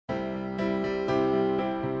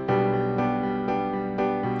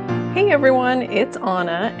Hey everyone, it's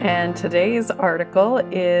Anna, and today's article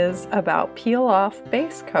is about peel-off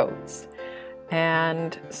base coats.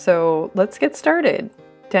 And so let's get started.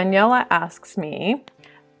 Daniela asks me,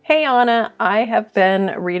 "Hey Anna, I have been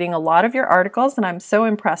reading a lot of your articles and I'm so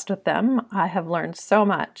impressed with them. I have learned so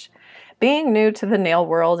much. Being new to the nail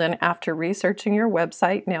world and after researching your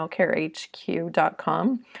website,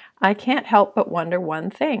 nailcarehq.com, I can't help but wonder one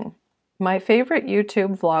thing. My favorite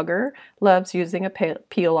YouTube vlogger loves using a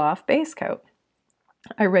peel-off base coat.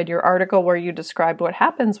 I read your article where you described what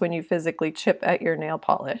happens when you physically chip at your nail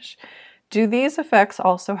polish. Do these effects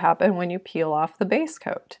also happen when you peel off the base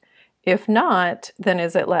coat? If not, then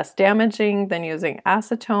is it less damaging than using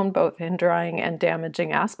acetone both in drying and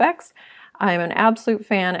damaging aspects? I am an absolute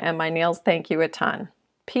fan and my nails thank you a ton.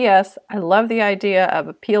 P.S. I love the idea of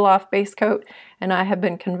a peel-off base coat and I have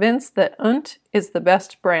been convinced that UNT is the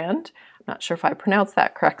best brand. I'm not sure if I pronounced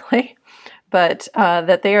that correctly, but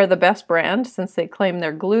that they are the best brand since they claim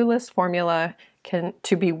their glueless formula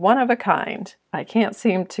to be one of a kind. I can't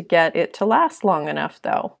seem to get it to last long enough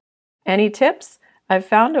though. Any tips? I've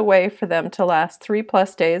found a way for them to last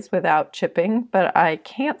 3+ days without chipping, but I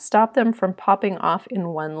can't stop them from popping off in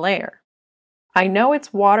one layer. I know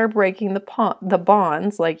it's water breaking the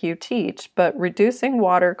bonds like you teach, but reducing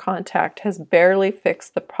water contact has barely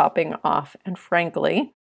fixed the popping off, and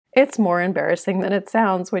frankly, it's more embarrassing than it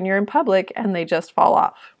sounds when you're in public and they just fall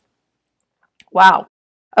off." Wow.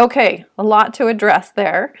 Okay, a lot to address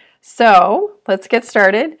there. So let's get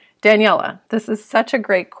started. Daniela, this is such a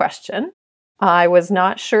great question. I was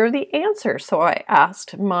not sure of the answer, so I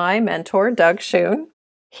asked my mentor, Doug Schoon.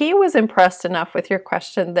 He was impressed enough with your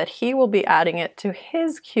question that he will be adding it to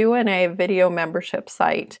his Q&A video membership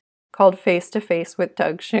site called Face to Face with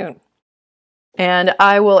Doug Schoon. And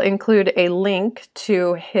I will include a link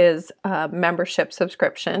to his membership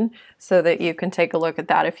subscription so that you can take a look at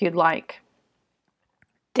that if you'd like.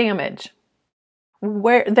 Damage.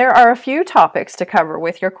 There are a few topics to cover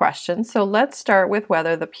with your question, so let's start with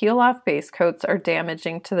whether the peel-off base coats are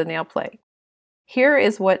damaging to the nail plate. Here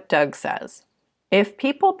is what Doug says. If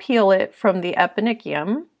people peel it from the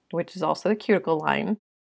eponychium, which is also the cuticle line,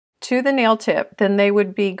 to the nail tip, then they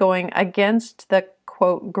would be going against the,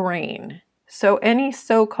 quote, grain. So any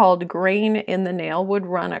so-called grain in the nail would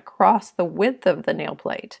run across the width of the nail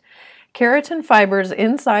plate. Keratin fibers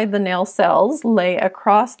inside the nail cells lay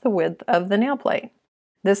across the width of the nail plate.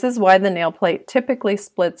 This is why the nail plate typically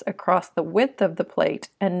splits across the width of the plate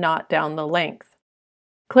and not down the length.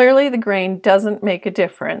 Clearly, the grain doesn't make a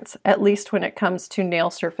difference, at least when it comes to nail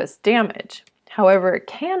surface damage. However, it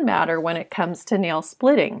can matter when it comes to nail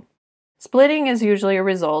splitting. Splitting is usually a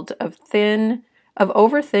result of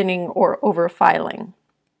over-thinning or over-filing.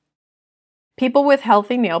 People with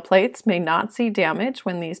healthy nail plates may not see damage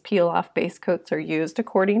when these peel-off base coats are used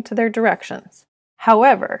according to their directions.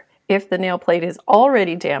 However, if the nail plate is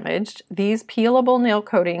already damaged, these peelable nail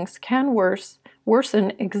coatings can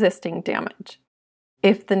worsen existing damage.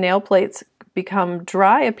 If the nail plates become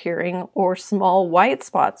dry appearing or small white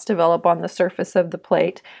spots develop on the surface of the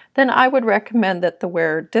plate, then I would recommend that the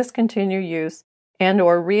wearer discontinue use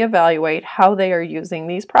and/or reevaluate how they are using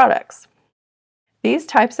these products. These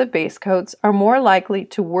types of base coats are more likely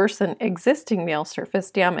to worsen existing nail surface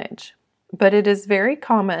damage, but it is very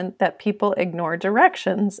common that people ignore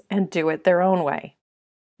directions and do it their own way.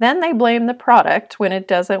 Then they blame the product when it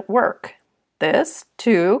doesn't work. This,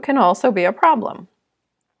 too, can also be a problem.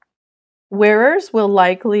 Wearers will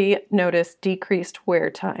likely notice decreased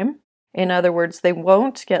wear time. In other words, they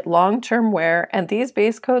won't get long-term wear, and these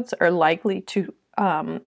base coats are likely to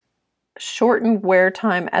shorten wear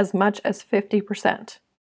time as much as 50%.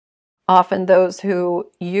 Often those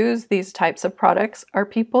who use these types of products are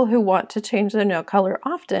people who want to change their nail color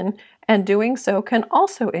often, and doing so can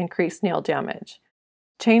also increase nail damage.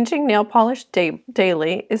 Changing nail polish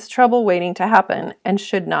daily is trouble waiting to happen and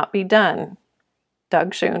should not be done.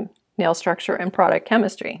 Doug Schoon, Nail Structure and Product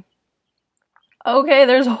Chemistry. Okay,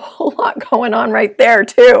 there's a whole lot going on right there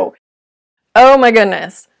too. Oh my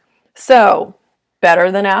goodness. So,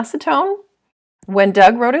 better than acetone? When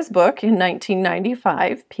Doug wrote his book in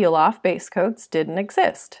 1995, peel-off base coats didn't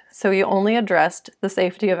exist, so he only addressed the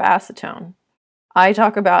safety of acetone. I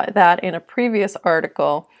talk about that in a previous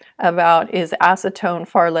article about is acetone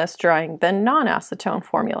far less drying than non-acetone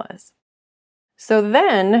formulas. So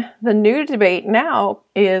then, the new debate now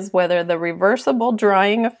is whether the reversible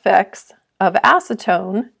drying effects of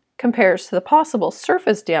acetone compares to the possible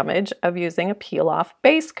surface damage of using a peel-off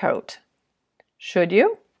base coat. Should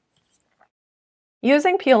you?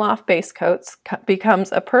 Using peel-off base coats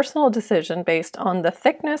becomes a personal decision based on the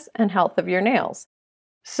thickness and health of your nails.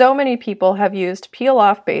 So many people have used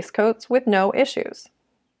peel-off base coats with no issues.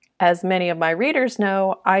 As many of my readers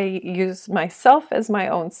know, I use myself as my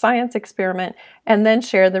own science experiment and then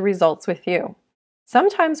share the results with you.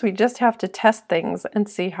 Sometimes we just have to test things and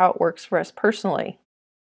see how it works for us personally.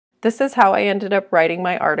 This is how I ended up writing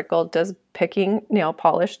my article, Does Picking Nail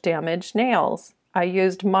Polish Damage Nails? I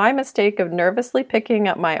used my mistake of nervously picking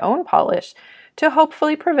up my own polish to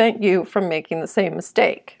hopefully prevent you from making the same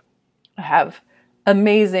mistake. I have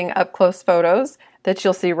amazing up-close photos that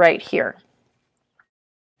you'll see right here.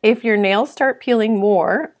 If your nails start peeling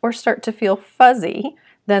more or start to feel fuzzy,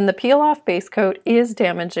 then the peel-off base coat is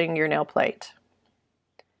damaging your nail plate.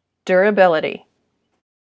 Durability.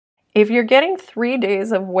 If you're getting 3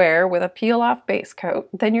 days of wear with a peel-off base coat,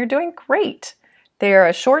 then you're doing great. They are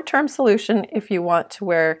a short-term solution if you want to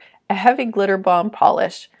wear a heavy glitter bomb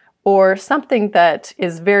polish or something that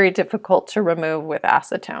is very difficult to remove with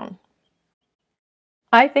acetone.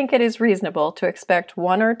 I think it is reasonable to expect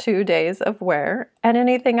 1 or 2 days of wear, and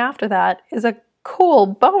anything after that is a cool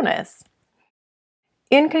bonus.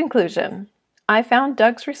 In conclusion, I found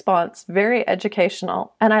Doug's response very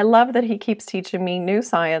educational, and I love that he keeps teaching me new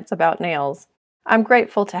science about nails. I'm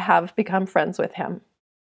grateful to have become friends with him.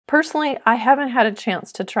 Personally, I haven't had a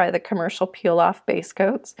chance to try the commercial peel-off base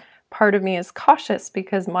coats. Part of me is cautious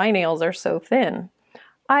because my nails are so thin.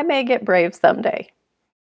 I may get brave someday.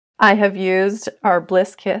 I have used our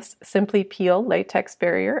Bliss Kiss Simply Peel Latex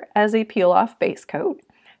Barrier as a peel-off base coat.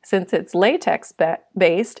 Since it's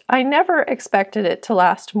latex-based, I never expected it to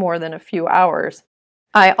last more than a few hours.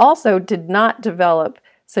 I also did not develop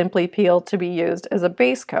Simply Peel to be used as a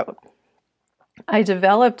base coat. I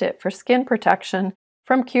developed it for skin protection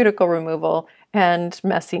from cuticle removal and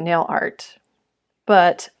messy nail art.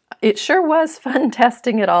 But it sure was fun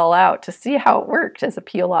testing it all out to see how it worked as a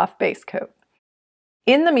peel-off base coat.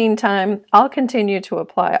 In the meantime, I'll continue to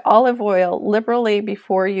apply olive oil liberally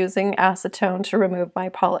before using acetone to remove my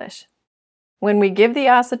polish. When we give the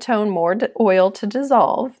acetone more oil to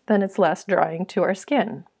dissolve, then it's less drying to our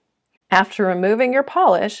skin. After removing your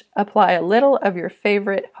polish, apply a little of your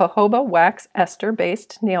favorite jojoba wax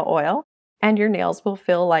ester-based nail oil, and your nails will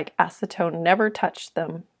feel like acetone never touched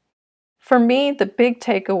them. For me, the big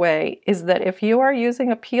takeaway is that if you are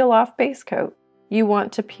using a peel-off base coat, you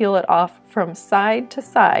want to peel it off from side to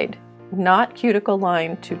side, not cuticle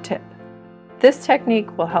line to tip. This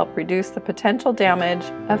technique will help reduce the potential damage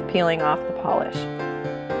of peeling off the polish.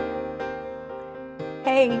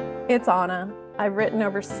 Hey, it's Anna. I've written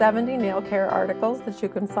over 70 nail care articles that you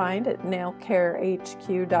can find at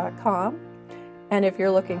nailcarehq.com. And if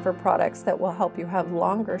you're looking for products that will help you have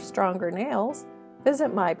longer, stronger nails,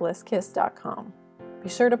 visit myBlissKiss.com. Be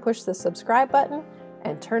sure to push the subscribe button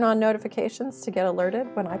and turn on notifications to get alerted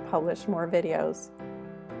when I publish more videos.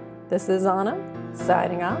 This is Anna,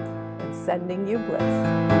 signing off and sending you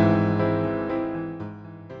bliss.